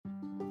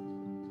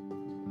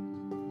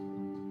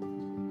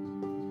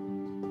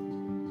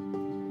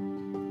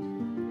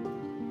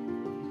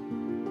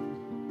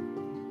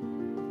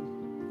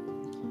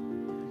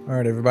All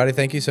right, everybody.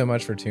 Thank you so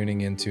much for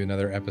tuning in to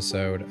another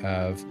episode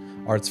of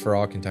Arts for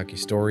All Kentucky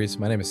Stories.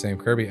 My name is Sam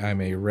Kirby. I'm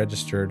a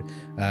registered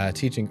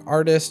teaching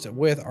artist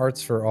with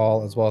Arts for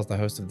All, as well as the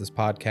host of this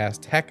podcast,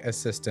 tech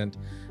assistant,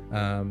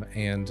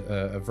 and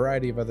a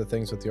variety of other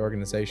things with the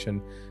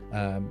organization.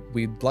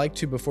 We'd like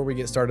to, before we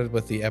get started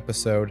with the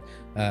episode,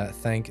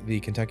 thank the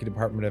Kentucky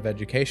Department of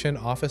Education,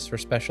 Office for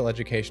Special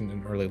Education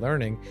and Early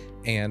Learning,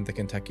 and the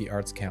Kentucky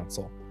Arts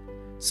Council.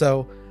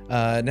 So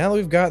now that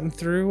we've gotten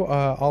through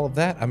all of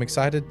that, I'm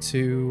excited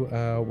to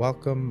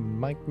welcome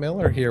Mike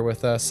Miller here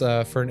with us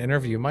for an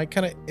interview. Mike,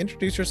 kind of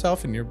introduce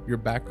yourself and your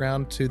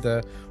background to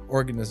the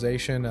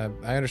organization.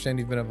 I understand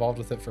you've been involved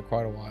with it for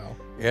quite a while.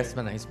 Yes,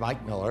 my name is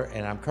Mike Miller,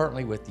 and I'm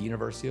currently with the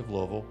University of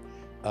Louisville,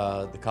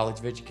 the College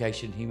of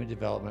Education and Human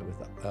Development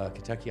with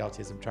Kentucky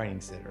Autism Training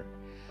Center.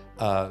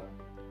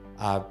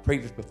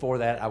 Before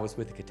that, I was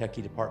with the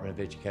Kentucky Department of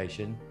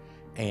Education,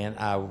 and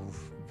I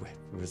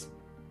was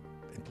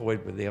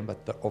employed with them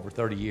over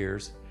 30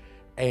 years.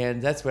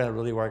 And that's where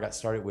I got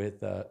started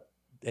with,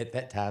 at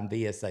that time,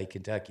 VSA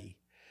Kentucky.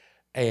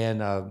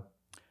 And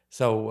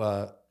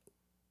so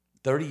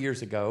 30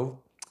 years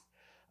ago,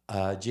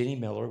 Jenny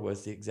Miller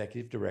was the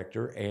executive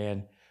director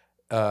and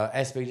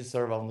asked me to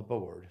serve on the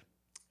board.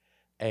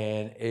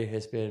 And it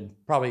has been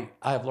I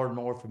have learned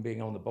more from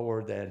being on the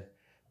board than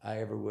I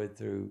ever would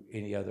through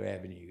any other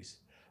avenues.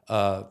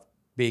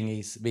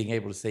 Being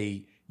able to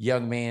see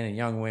young men and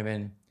young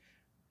women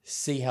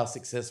see how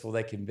successful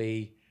they can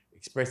be,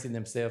 expressing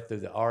themselves through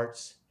the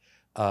arts,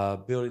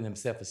 building them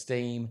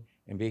self-esteem,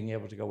 and being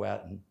able to go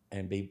out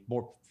and be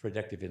more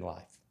productive in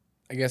life.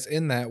 I guess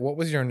in that, what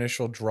was your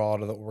initial draw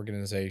to the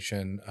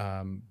organization?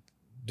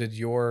 Did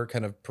your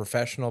kind of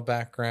professional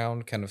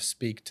background kind of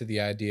speak to the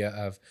idea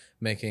of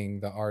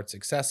making the arts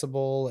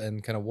accessible,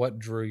 and kind of what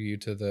drew you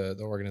to the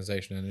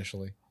organization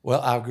initially?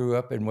 Well, I grew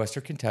up in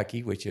Western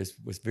Kentucky, which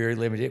was very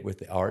limited with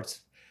the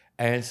arts.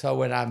 And so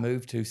when I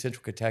moved to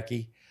Central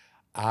Kentucky,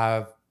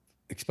 I've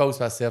exposed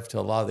myself to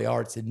a lot of the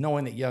arts, and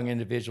knowing that young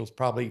individuals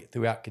probably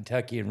throughout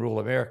Kentucky and rural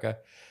America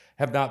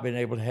have not been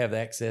able to have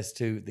access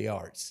to the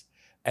arts,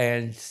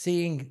 and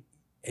seeing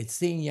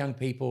young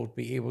people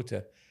be able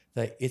to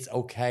that it's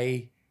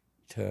okay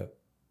to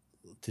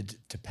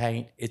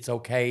paint, it's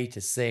okay to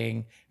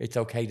sing, it's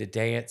okay to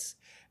dance,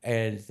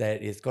 and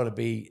that it's going to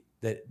be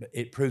that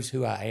it proves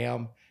who I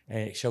am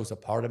and it shows a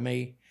part of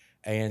me,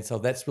 and so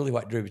that's really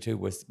what drew me to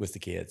was the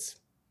kids.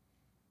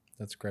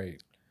 That's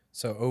great.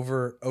 So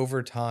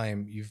over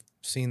time, you've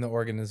seen the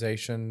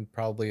organization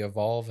probably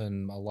evolve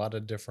in a lot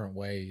of different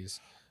ways.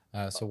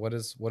 So what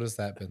has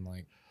that been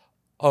like?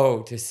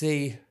 Oh, to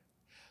see,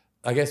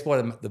 I guess one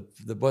of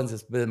the ones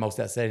that's been the most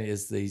outstanding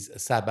is these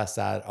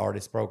side-by-side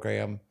artist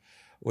program,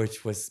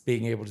 which was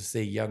being able to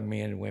see young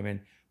men and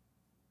women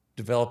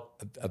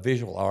develop a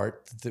visual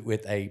art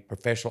with a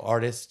professional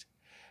artist,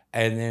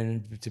 and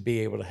then to be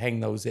able to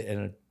hang those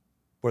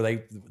where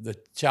the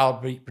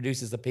child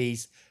produces a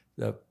piece,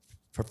 the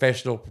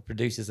professional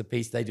produces a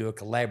piece, they do a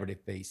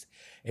collaborative piece,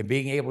 and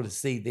being able to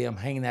see them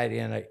hang that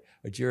in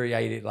a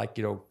juriated,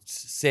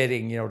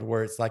 setting, to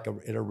where it's like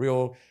in a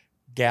real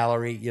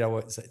gallery,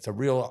 it's a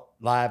real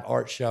live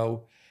art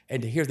show,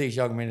 and to hear these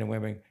young men and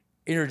women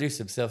introduce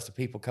themselves to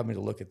people coming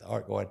to look at the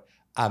art going,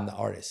 I'm the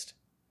artist.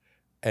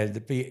 And to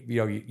be,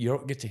 you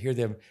don't get to hear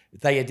them,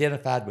 they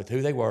identified with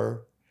who they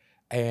were.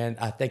 And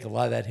I think a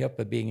lot of that helped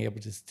by being able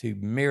to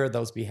mirror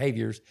those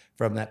behaviors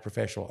from that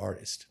professional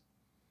artist.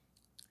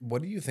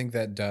 What do you think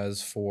that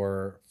does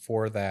for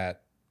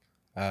that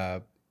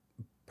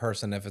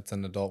person, if it's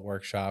an adult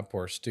workshop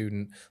or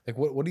student? Like,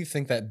 what do you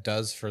think that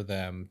does for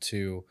them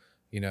to,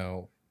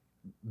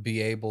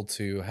 be able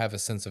to have a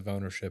sense of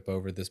ownership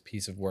over this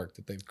piece of work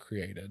that they've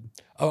created?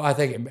 Oh, I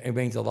think it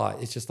means a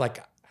lot. It's just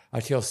like I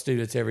tell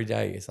students every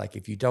day, it's like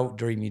if you don't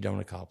dream, you don't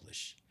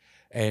accomplish.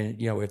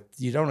 And, if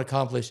you don't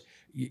accomplish,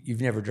 you've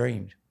never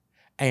dreamed.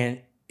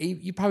 And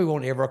you probably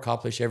won't ever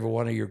accomplish every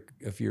one of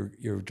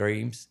your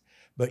dreams,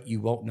 but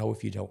you won't know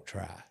if you don't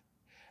try.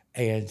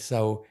 And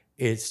so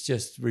it's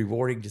just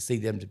rewarding to see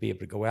them to be able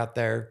to go out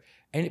there.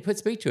 And it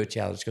puts me to a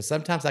challenge, because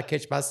sometimes I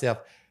catch myself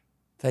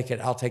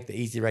thinking, I'll take the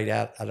easy rate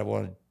out. I don't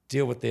want to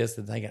deal with this.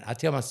 And thinking, I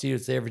tell my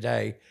students every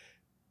day,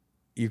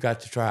 you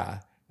got to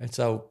try. And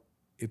so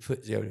it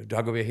puts, do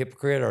I go be a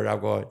hypocrite, or do I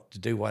go to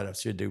do what I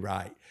should do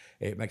right?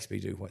 It makes me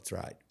do what's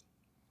right.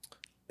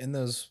 In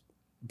those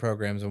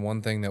programs, and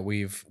one thing that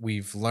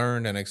we've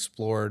learned and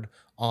explored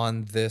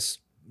on this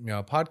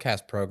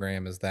podcast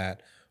program is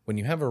that when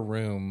you have a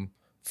room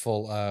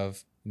full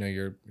of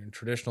your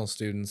traditional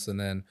students, and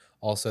then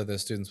also the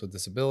students with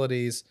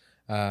disabilities,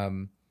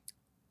 and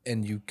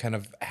you kind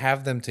of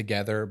have them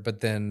together,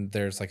 but then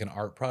there's like an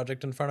art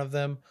project in front of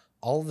them,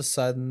 all of a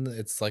sudden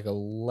it's like a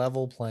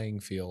level playing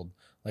field,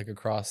 like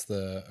across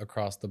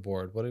the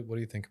board. What do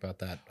you think about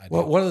that idea?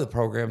 Well, one of the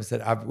programs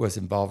that I was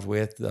involved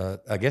with,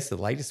 I guess the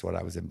latest one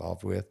I was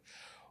involved with,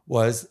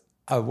 was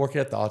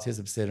working at the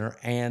Autism Center,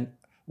 and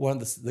one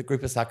of the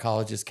group of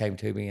psychologists came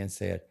to me and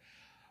said,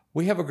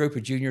 we have a group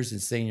of juniors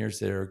and seniors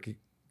that are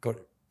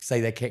say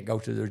they can't go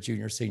to their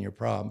junior senior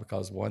prom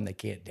because, one, they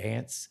can't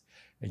dance,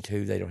 and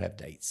 2, they don't have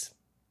dates.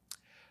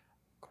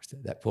 Of course,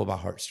 that pulled my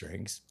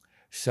heartstrings.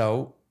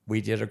 So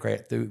we did a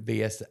grant through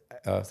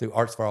through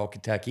Arts for All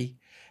Kentucky,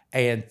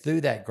 and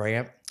through that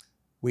grant,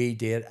 we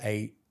did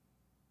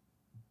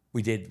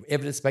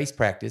evidence-based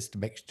practice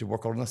to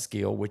work on a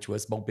skill, which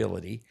was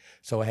mobility.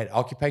 So I had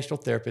occupational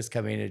therapists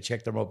come in and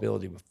check their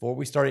mobility before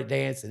we started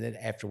dance and then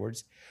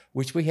afterwards,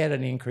 which we had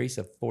an increase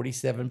of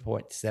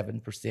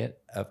 47.7%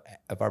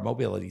 of our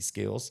mobility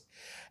skills.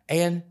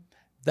 And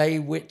they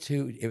went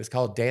to, it was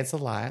called Dance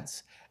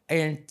Alliance.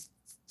 And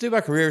through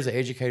my career as an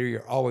educator,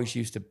 you're always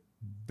used to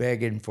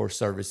begging for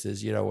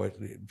services.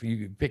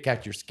 You pick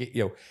out your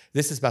skill,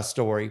 this is my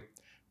story.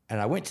 And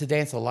I went to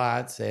Dance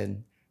Alliance,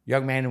 and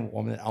young man and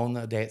woman that owned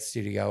the dance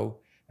studio,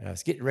 and I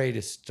was getting ready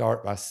to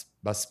start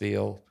my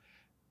spiel,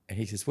 and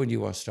he says, "When do you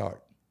want to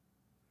start?"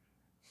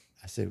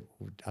 I said,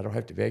 "I don't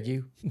have to beg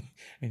you."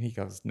 And he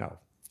goes, "No."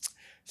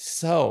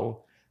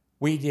 So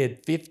we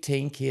did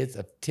 15 kids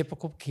of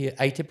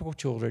atypical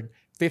children,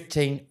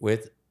 15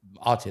 with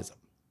autism.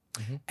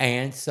 Mm-hmm.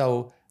 And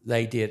so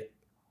they did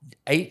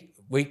 8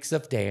 weeks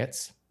of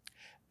dance,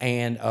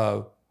 and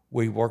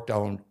we worked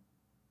on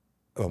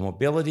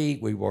mobility,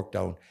 we worked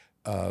on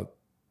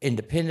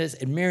independence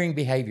and mirroring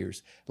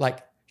behaviors. Like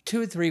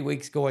 2 or 3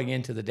 weeks going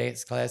into the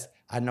dance class,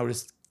 I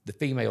noticed the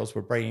females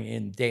were bringing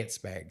in dance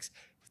bags.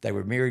 They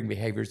were mirroring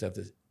behaviors of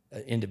the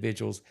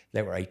individuals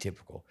that were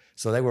atypical.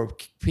 So they were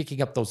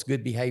picking up those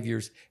good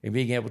behaviors and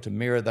being able to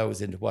mirror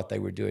those into what they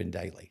were doing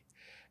daily.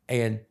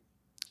 And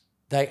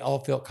they all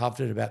felt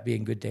confident about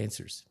being good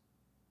dancers.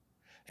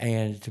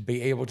 And to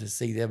be able to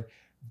see them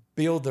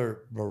build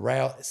their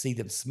morale, see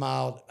them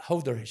smile,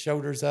 hold their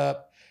shoulders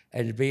up,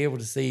 and to be able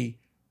to see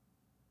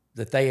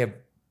that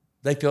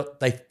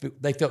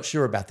they felt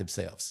sure about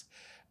themselves.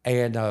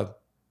 And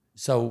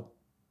so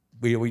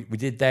we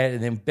did that.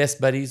 And then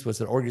Best Buddies was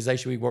an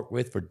organization we worked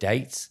with for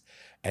dates,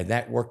 and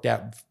that worked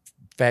out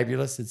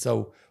fabulous. And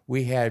so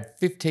we had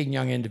 15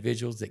 young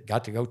individuals that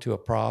got to go to a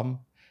prom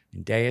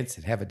and dance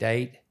and have a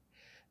date.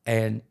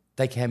 And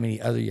think how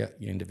many other young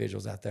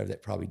individuals out there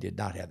that probably did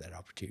not have that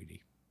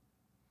opportunity.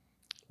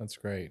 That's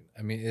great.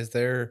 I mean, is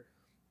there,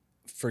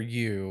 for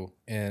you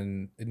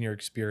in your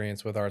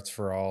experience with Arts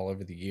for All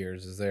over the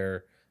years, is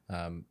there,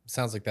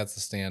 sounds like that's a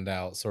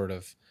standout sort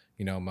of,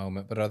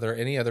 moment, but are there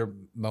any other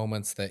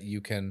moments that you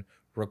can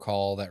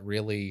recall that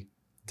really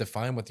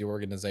define what the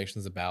organization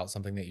is about,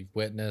 something that you've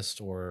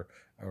witnessed or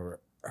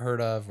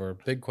heard of, or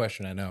big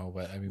question, I know,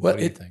 but I mean, what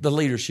do you think? The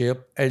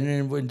leadership. And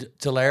then when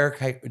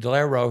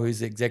Delara Rowe, who's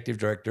the executive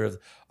director of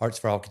Arts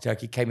for All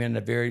Kentucky, came in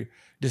at a very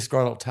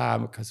disgruntled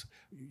time because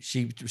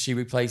she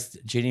replaced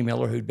Jenny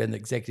Miller, who'd been the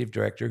executive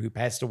director, who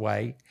passed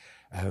away,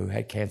 who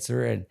had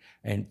cancer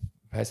and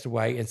passed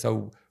away. And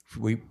so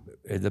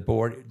the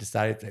board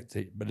decided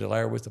that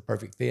Delara was the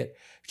perfect fit.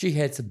 She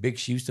had some big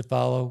shoes to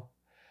follow,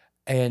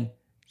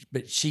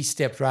 but she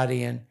stepped right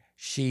in.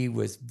 She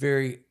was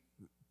very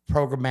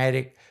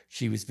programmatic.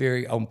 She was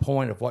very on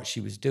point of what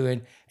she was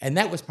doing. And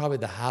that was probably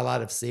the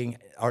highlight of seeing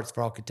Arts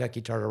for All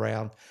Kentucky turn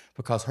around,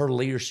 because her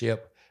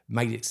leadership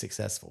made it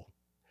successful.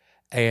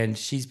 And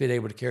she's been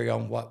able to carry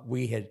on what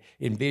we had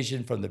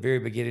envisioned from the very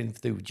beginning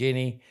through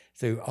Jenny,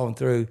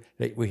 through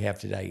that we have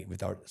today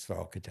with Arts for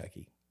All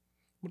Kentucky.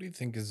 What do you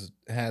think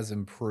has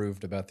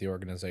improved about the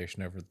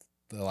organization over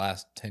the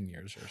last 10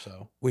 years or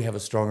so? We have a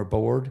stronger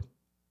board.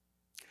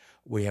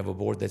 We have a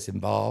board that's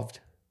involved.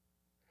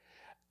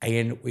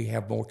 And we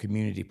have more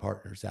community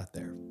partners out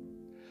there.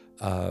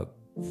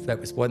 That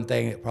was one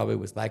thing that probably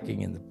was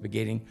lacking in the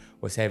beginning,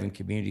 was having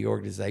community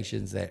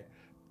organizations that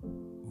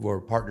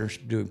were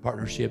doing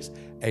partnerships.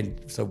 And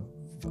so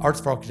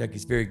Arts for All Kentucky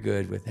is very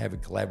good with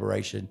having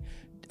collaboration.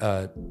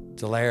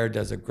 Delara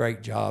does a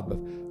great job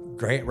of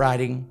grant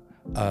writing,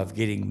 of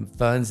getting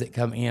funds that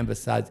come in.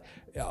 Besides,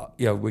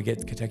 we get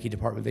the Kentucky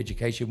Department of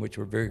Education, which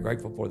we're very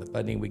grateful for the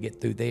funding we get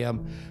through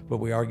them, but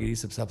we are getting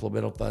some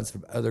supplemental funds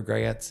from other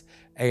grants,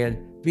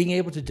 and being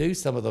able to do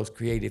some of those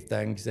creative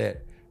things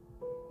that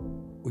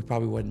we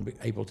probably wasn't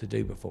able to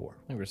do before.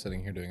 We're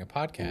sitting here doing a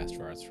podcast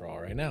for Arts for All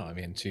right now. I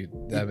mean,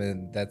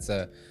 that's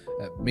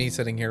me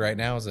sitting here right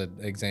now is an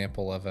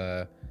example of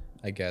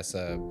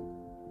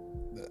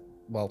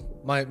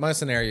my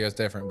scenario is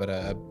different, but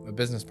a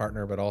business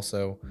partner, but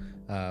also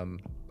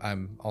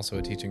I'm also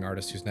a teaching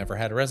artist who's never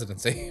had a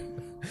residency.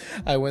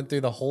 I went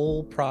through the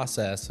whole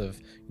process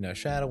of,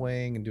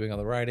 shadowing and doing all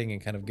the writing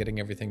and kind of getting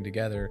everything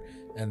together.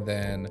 And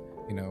then,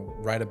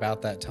 right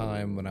about that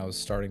time when I was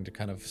starting to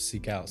kind of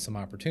seek out some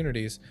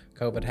opportunities,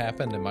 COVID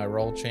happened and my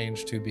role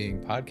changed to being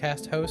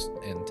podcast host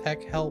and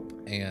tech help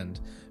and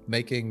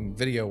making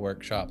video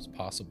workshops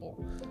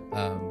possible.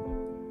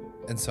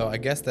 And so I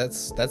guess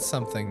that's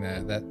something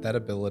that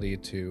ability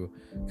to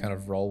kind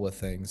of roll with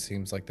things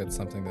seems like that's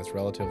something that's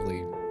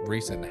relatively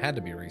recent, had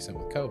to be recent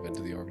with COVID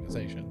to the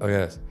organization. Oh,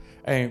 yes.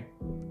 And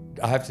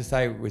I have to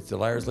say, with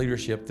Delara's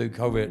leadership through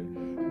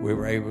COVID, we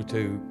were able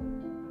to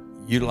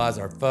utilize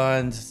our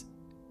funds,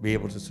 be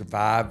able to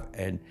survive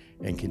and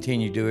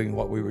continue doing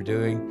what we were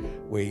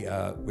doing. We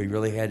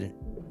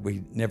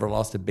never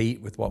lost a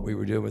beat with what we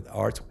were doing with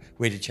arts.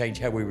 We had to change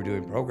how we were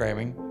doing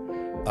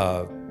programming.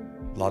 a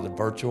lot of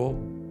virtual,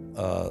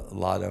 a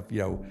lot of,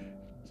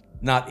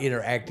 not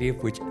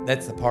interactive, which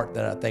that's the part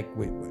that I think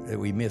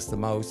we miss the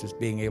most, is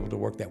being able to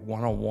work that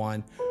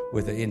one-on-one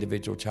with an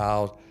individual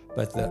child.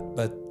 But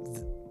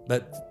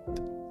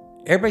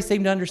everybody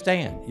seemed to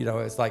understand.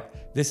 It's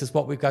like, this is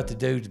what we've got to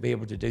do to be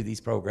able to do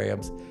these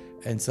programs,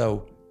 and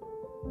so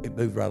it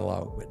moved right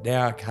along. But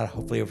now I kind of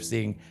hopefully we're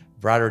seeing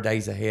brighter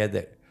days ahead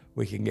that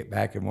we can get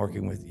back and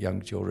working with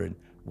young children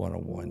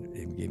one-on-one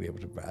and be able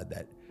to provide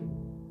that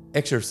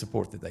extra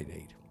support that they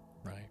need.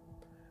 Right.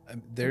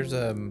 There's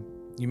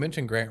you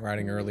mentioned grant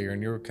writing earlier,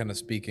 and you were kind of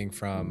speaking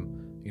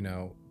from,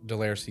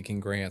 Delaire seeking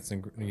grants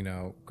and,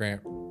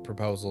 grant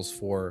proposals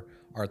for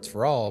Arts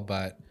for All,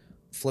 but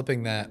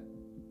flipping that,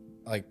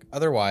 like,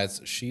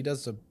 otherwise, she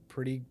does a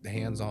pretty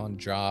hands-on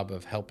job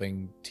of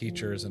helping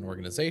teachers and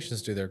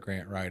organizations do their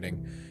grant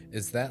writing.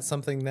 Is that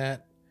something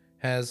that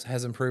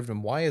has improved,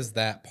 and why is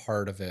that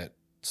part of it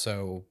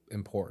so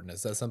important?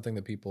 Is that something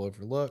that people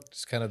overlook?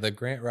 Just kind of the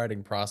grant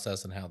writing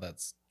process and how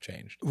that's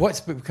changed. What's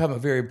become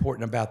very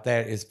important about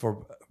that is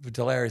for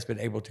Delaire has been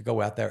able to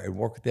go out there and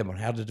work with them on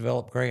how to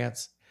develop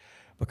grants,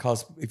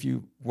 because if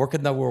you work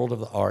in the world of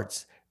the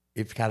arts,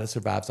 it kind of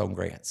survives on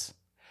grants.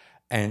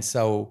 And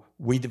so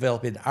we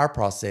develop in our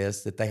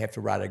process that they have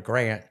to write a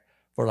grant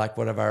for like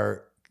one of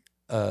our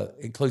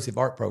inclusive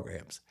art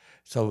programs.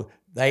 So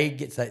they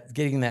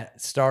getting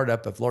that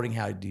startup of learning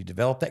how do you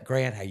develop that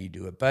grant, how you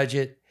do a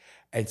budget,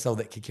 and so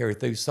that can carry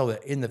through, so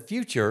that in the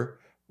future,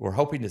 we're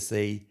hoping to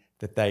see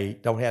that they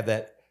don't have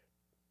that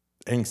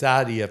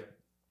anxiety of,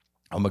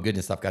 oh my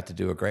goodness, I've got to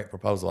do a grant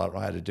proposal, I don't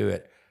know how to do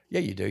it. Yeah,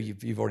 you do.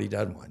 You've already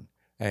done one.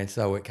 And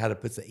so it kind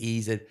of puts the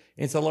ease in.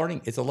 It's a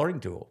learning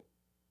tool.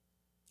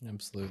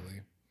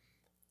 Absolutely.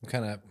 I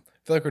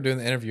feel like we're doing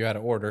the interview out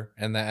of order,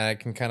 and that I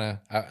can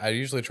I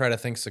usually try to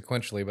think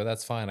sequentially, but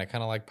that's fine. I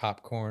kind of like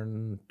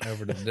popcorn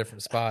over to the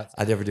different spots.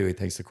 I never do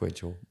anything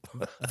sequential.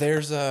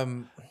 There's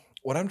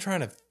what I'm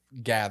trying to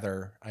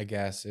gather, I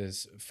guess,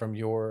 is from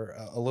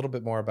a little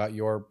bit more about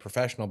your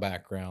professional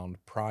background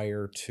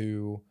prior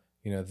to,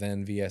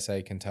 then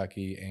VSA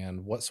Kentucky,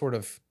 and what sort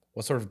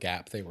of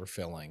gap they were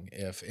filling.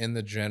 If in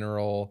the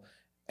general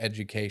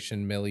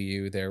education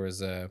milieu there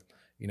was a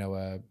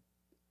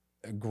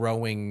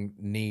growing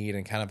need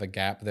and kind of a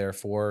gap there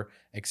for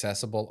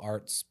accessible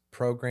arts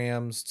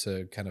programs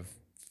to kind of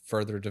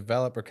further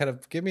develop, or kind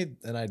of give me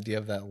an idea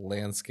of that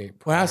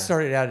landscape. When I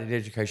started out in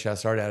education, I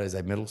started out as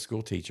a middle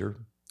school teacher,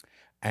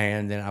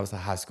 and then I was a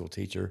high school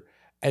teacher,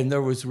 and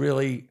there was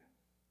really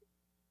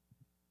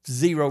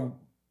zero,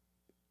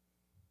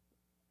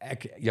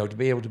 to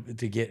be able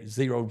to get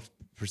 0%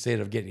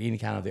 of getting any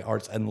kind of the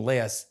arts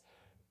unless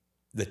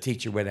the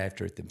teacher went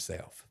after it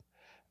themselves.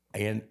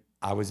 And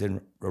I was in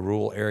a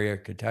rural area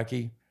of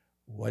Kentucky,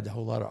 wasn't a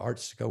whole lot of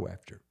arts to go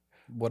after.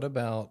 What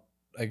about,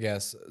 I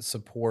guess,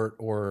 support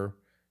or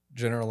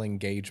general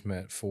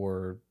engagement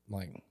for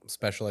like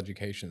special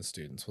education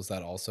students? Was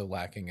that also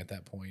lacking at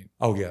that point?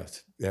 Oh,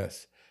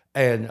 yes.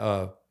 And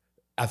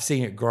I've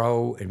seen it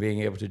grow, and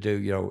being able to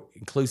do,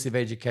 inclusive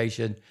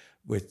education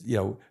with,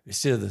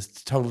 instead of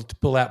the total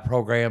pull out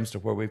programs to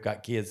where we've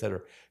got kids that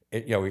are,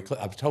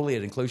 I'm totally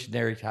an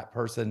inclusionary type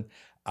person.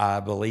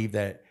 I believe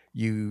that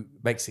you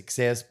make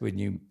success when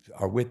you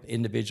are with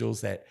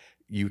individuals that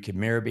you can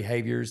mirror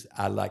behaviors.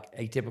 I like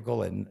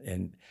atypical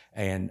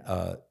and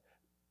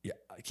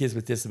kids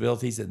with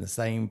disabilities in the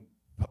same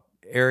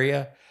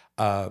area.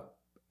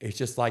 It's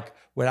just like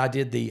when I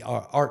did the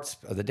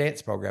the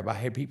dance program, I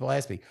had people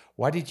ask me,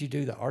 why did you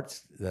do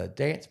the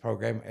dance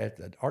program at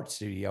the art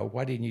studio?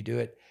 Why didn't you do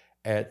it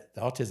at the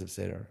autism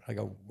center? I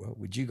go, well,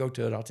 would you go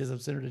to an autism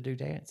center to do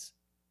dance?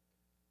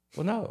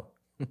 Well, no,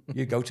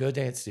 you go to a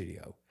dance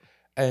studio.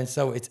 And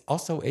so it's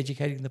also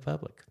educating the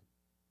public.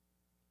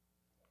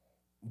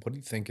 What do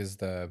you think is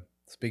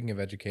speaking of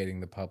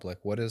educating the public,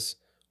 what is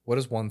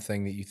one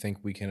thing that you think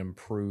we can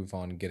improve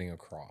on getting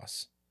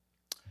across?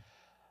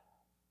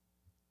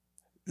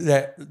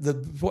 I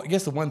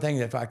guess the one thing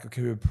that if I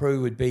could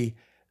improve would be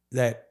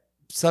that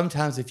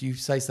sometimes if you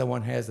say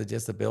someone has a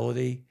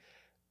disability,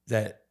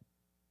 that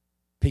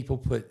people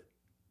put,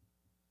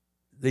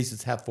 this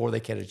is how far they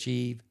can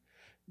achieve.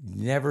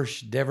 Never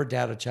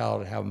doubt a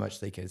child how much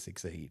they can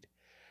succeed.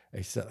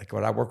 Like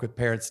when I work with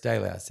parents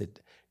daily, I said,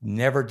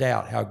 never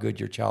doubt how good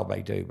your child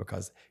may do,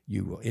 because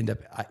you will end up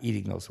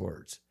eating those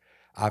words.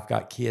 I've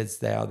got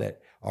kids now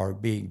that are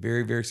being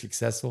very, very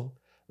successful.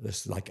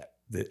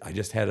 I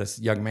just had a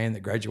young man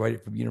that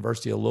graduated from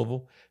University of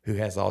Louisville who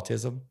has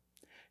autism.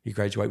 He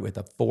graduated with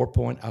a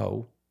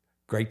 4.0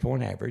 grade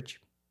point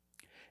average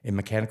in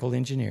mechanical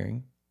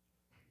engineering,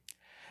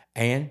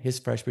 and his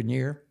freshman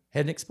year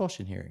had an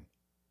expulsion hearing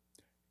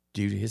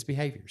due to his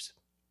behaviors.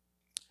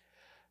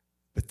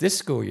 But this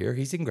school year,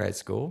 he's in grad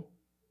school.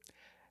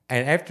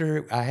 And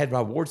after I had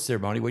my award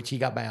ceremony, which he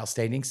got my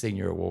Outstanding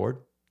Senior Award,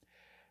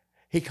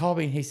 he called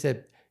me and he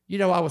said,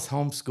 I was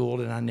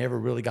homeschooled and I never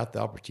really got the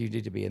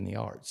opportunity to be in the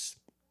arts.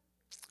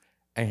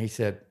 And he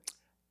said,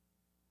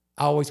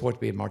 I always wanted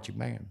to be in marching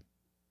band.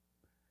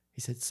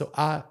 He said, so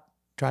I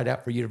tried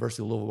out for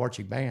University of Louisville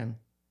marching band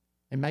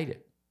and made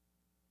it.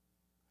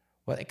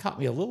 Well, it caught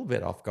me a little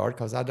bit off guard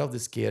because I know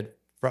this kid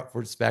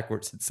frontwards,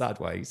 backwards, and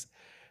sideways.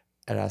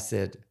 And I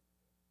said,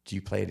 do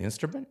you play an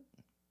instrument?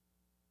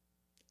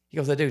 He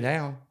goes, I do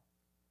now.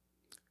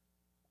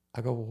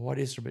 I go, well, what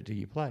instrument do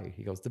you play?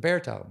 He goes, the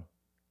baritone.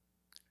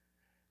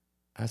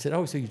 I said,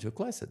 oh, so you took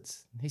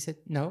lessons? He said,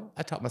 no,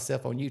 I taught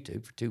myself on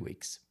YouTube for 2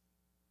 weeks.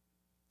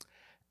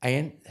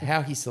 And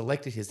how he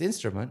selected his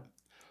instrument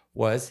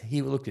was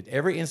he looked at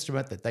every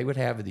instrument that they would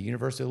have at the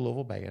University of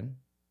Louisville band.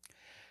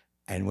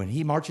 And when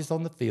he marches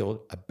on the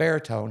field, a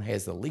baritone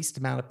has the least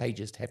amount of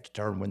pages to have to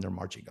turn when they're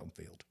marching on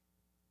field.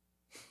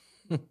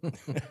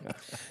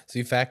 So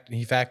he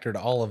factored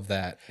all of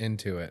that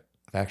into it.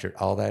 Factored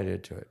all that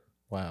into it.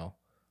 Wow.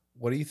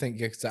 What do you think?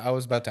 'Cause I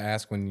was about to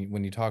ask when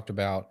you talked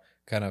about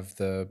kind of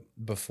the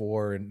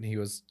before, and he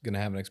was going to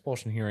have an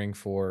expulsion hearing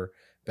for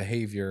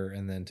behavior,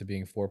 and then to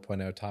being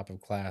 4.0 top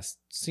of class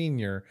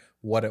senior,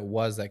 what it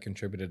was that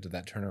contributed to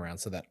that turnaround.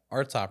 So that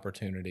arts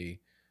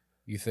opportunity,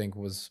 you think,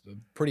 was a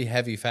pretty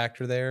heavy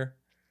factor there?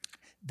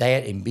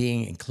 That and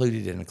being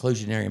included in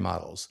inclusionary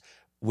models.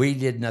 We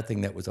did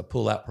nothing that was a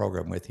pull-out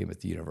program with him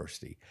at the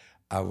university.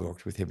 I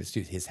worked with him at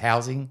his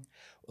housing.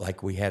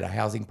 Like we had a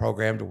housing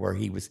program to where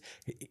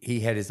he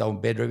had his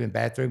own bedroom and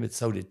bathroom, and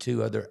so did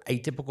 2 other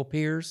atypical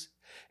peers.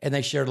 And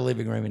they shared a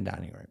living room and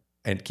dining room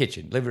and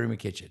kitchen, living room and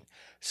kitchen.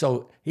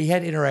 So he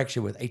had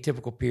interaction with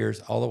atypical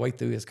peers all the way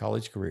through his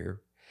college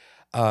career.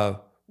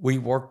 We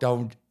worked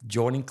on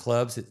joining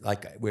clubs.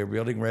 Like we're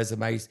building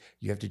resumes.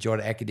 You have to join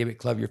an academic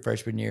club your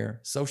freshman year,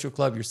 social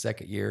club your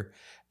second year,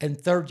 and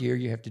third year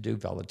you have to do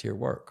volunteer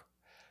work.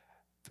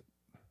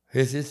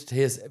 This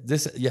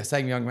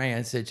same young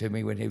man said to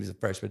me when he was a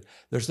freshman,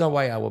 "There's no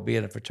way I will be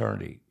in a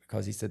fraternity,"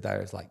 because he said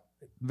that was like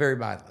very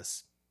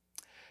mindless.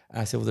 And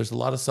I said, "Well, there's a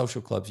lot of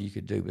social clubs you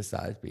could do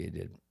besides being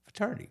in a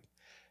fraternity."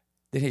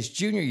 Then his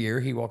junior year,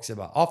 he walks in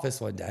my office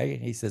one day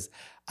and he says,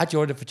 "I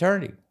joined a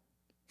fraternity."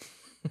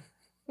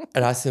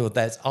 And I said, "Well,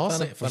 that's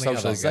awesome for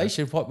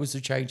socialization. What was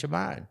the change of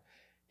mind?"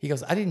 He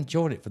goes, "I didn't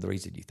join it for the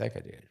reason you think I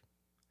did."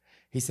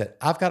 He said,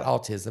 "I've got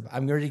autism.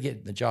 I'm ready to get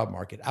in the job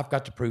market. I've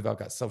got to prove I've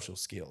got social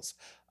skills.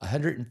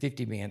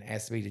 150 men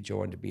asked me to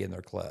join to be in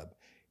their club."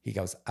 He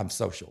goes, "I'm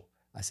social."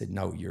 I said,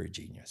 "No, you're a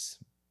genius."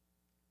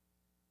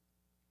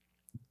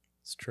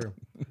 It's true.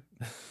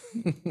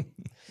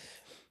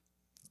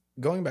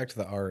 Going back to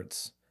the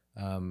arts,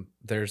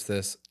 there's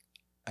this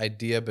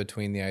idea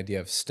between the idea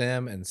of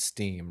STEM and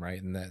STEAM,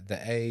 right? And the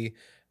A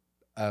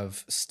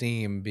of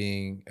STEAM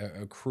being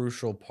a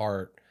crucial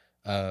part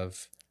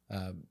of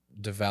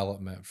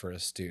development for a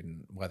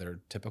student,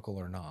 whether typical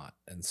or not.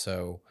 And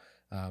so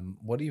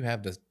what do you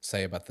have to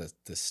say about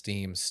the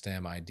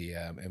STEM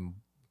idea and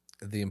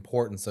the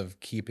importance of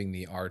keeping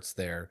the arts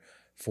there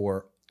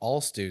for all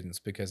students?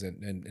 Because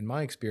in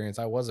my experience,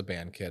 I was a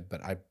band kid,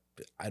 but I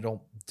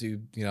don't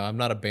do, I'm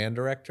not a band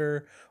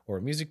director or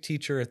a music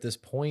teacher at this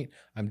point.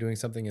 I'm doing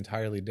something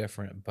entirely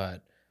different,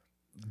 but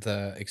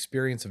the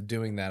experience of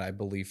doing that, I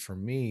believe for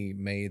me,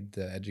 made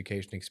the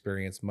education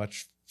experience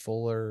much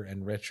fuller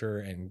and richer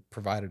and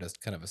provided us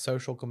kind of a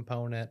social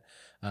component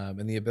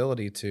and the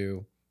ability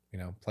to,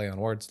 play on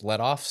words,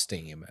 let off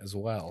steam as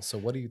well. So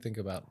what do you think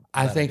about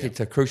I that think idea? it's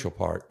a crucial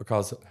part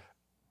because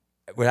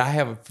when I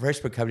have a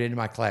freshman coming into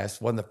my class,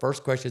 one of the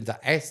first questions I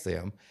ask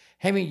them,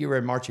 "How many of you were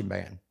in marching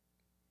band?"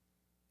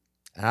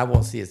 And I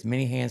want to see as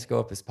many hands go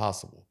up as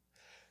possible.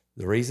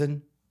 The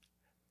reason?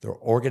 They're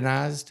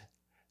organized,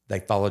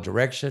 they follow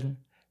direction,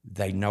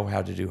 they know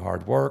how to do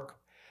hard work,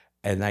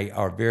 and they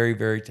are very,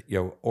 very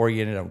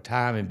oriented on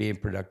time and being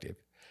productive.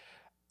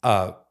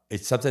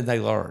 It's something they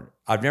learn.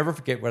 I'll never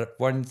forget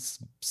one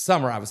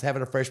summer I was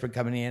having a freshman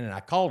coming in, and I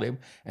called him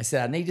and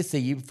said, "I need to see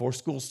you before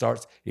school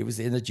starts." It was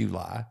in the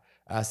July.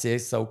 I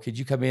said, "So could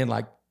you come in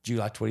like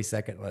July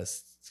 22nd?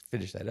 Let's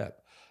finish that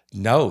up."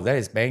 "No, that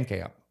is band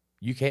camp.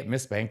 You can't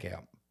miss band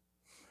camp."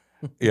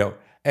 But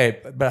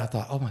I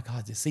thought, oh my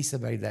God, to see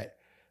somebody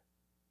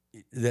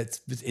that's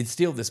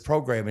instilled this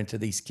program into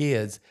these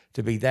kids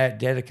to be that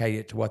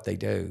dedicated to what they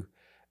do.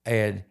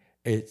 And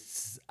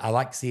I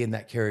like seeing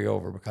that carry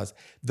over because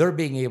they're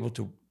being able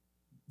to,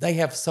 they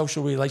have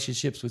social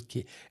relationships with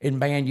kids. In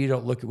band, you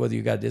don't look at whether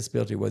you got a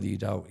disability or whether you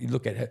don't. You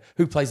look at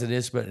who plays an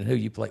instrument and who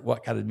you play,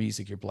 what kind of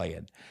music you're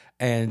playing.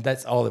 And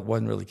that's all that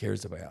one really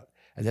cares about.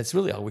 And that's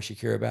really all we should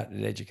care about in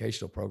an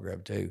educational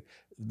program too.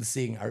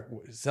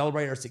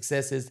 Celebrate our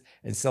successes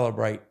and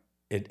celebrate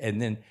it,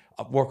 and then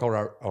work on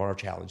our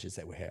challenges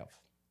that we have.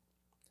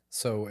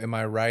 So am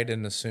I right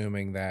in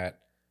assuming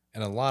that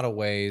in a lot of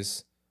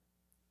ways,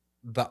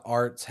 the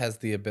arts has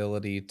the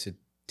ability to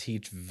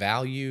teach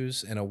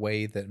values in a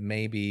way that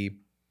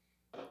maybe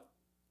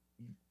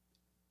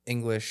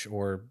English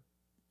or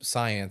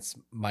science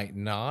might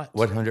not?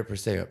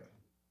 100%.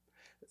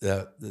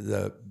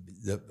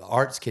 The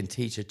arts can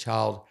teach a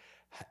child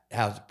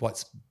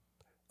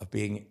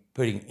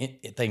putting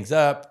things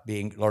up,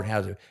 learn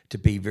how to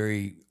be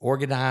very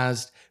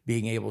organized,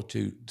 being able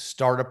to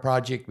start a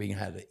project, being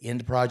how to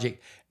end a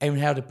project, and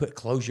how to put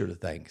closure to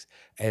things.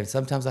 And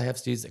sometimes I have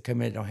students that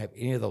come in and don't have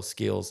any of those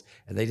skills,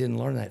 and they didn't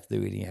learn that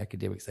through any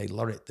academics. They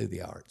learn it through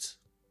the arts.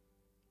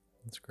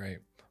 That's great.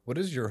 What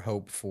is your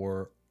hope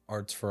for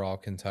Arts for All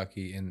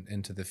Kentucky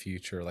into the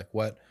future? Like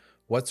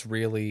what's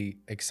really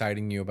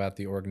exciting you about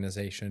the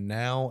organization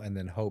now, and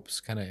then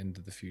hopes kind of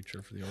into the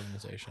future for the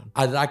organization?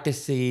 I'd like to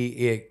see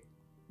it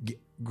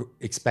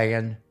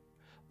expand.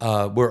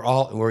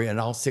 We're in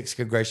all 6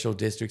 congressional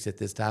districts at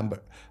this time,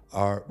 but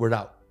we're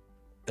not.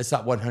 It's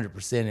not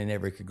 100% in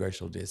every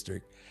congressional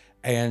district,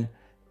 and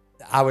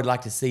I would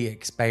like to see it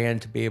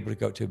expand to be able to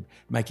go to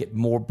make it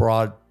more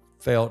broad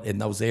felt in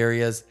those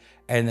areas,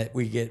 and that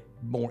we get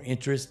more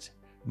interest,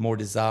 more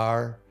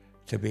desire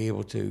to be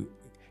able to.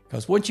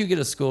 Because once you get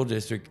a school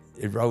district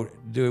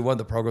doing one of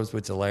the programs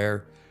with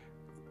Allaire,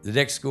 the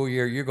next school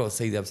year you're going to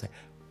see them say,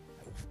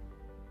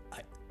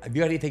 "Have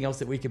you got anything else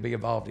that we can be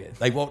involved in?"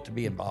 They want to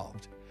be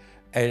involved,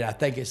 and I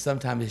think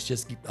sometimes it's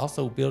just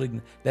also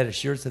building that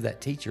assurance of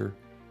that teacher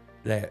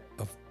that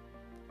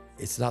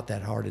it's not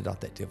that hard and not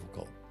that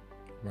difficult.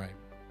 Right.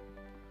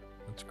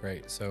 That's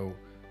great. So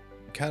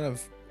kind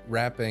of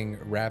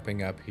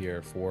wrapping up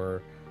here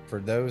for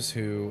those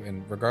who,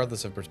 and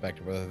regardless of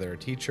perspective, whether they're a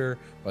teacher,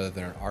 whether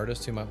they're an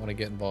artist who might want to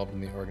get involved in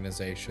the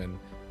organization,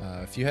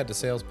 if you had to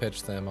sales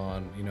pitch them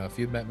on, if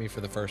you'd met me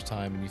for the first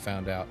time and you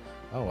found out,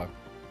 oh,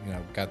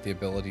 I've got the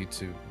ability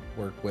to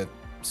work with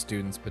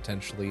students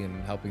potentially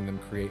and helping them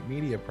create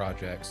media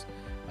projects,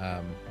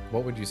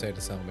 what would you say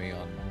to sell me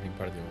on being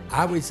part of the organization?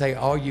 I would say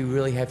all you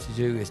really have to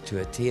do is to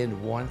attend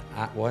one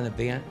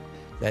event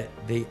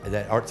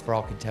that Arts for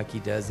All Kentucky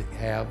does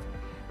have,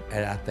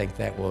 and I think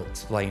that will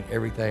explain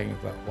everything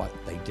about what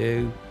they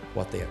do,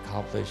 what they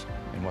accomplish,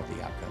 and what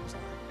the outcomes are.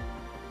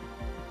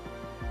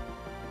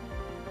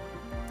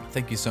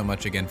 Thank you so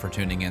much again for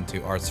tuning in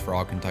to Arts for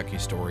All Kentucky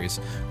Stories.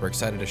 We're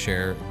excited to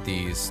share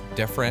these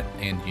different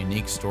and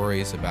unique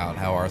stories about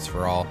how Arts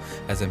for All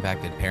has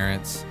impacted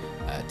parents,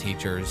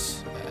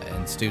 teachers,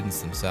 and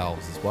students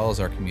themselves, as well as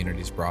our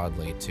communities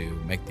broadly, to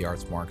make the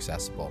arts more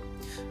accessible.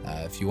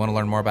 If you want to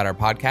learn more about our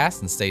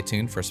podcast and stay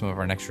tuned for some of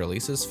our next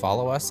releases,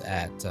 follow us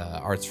at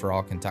Arts for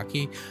All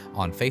Kentucky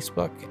on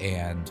Facebook,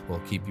 and we'll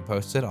keep you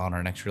posted on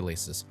our next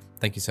releases.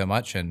 Thank you so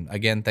much. And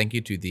again, thank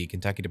you to the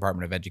Kentucky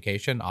Department of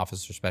Education,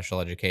 Office for Special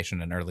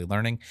Education and Early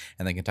Learning,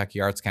 and the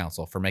Kentucky Arts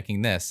Council for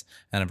making this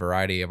and a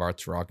variety of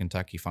Arts for All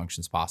Kentucky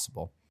functions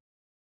possible.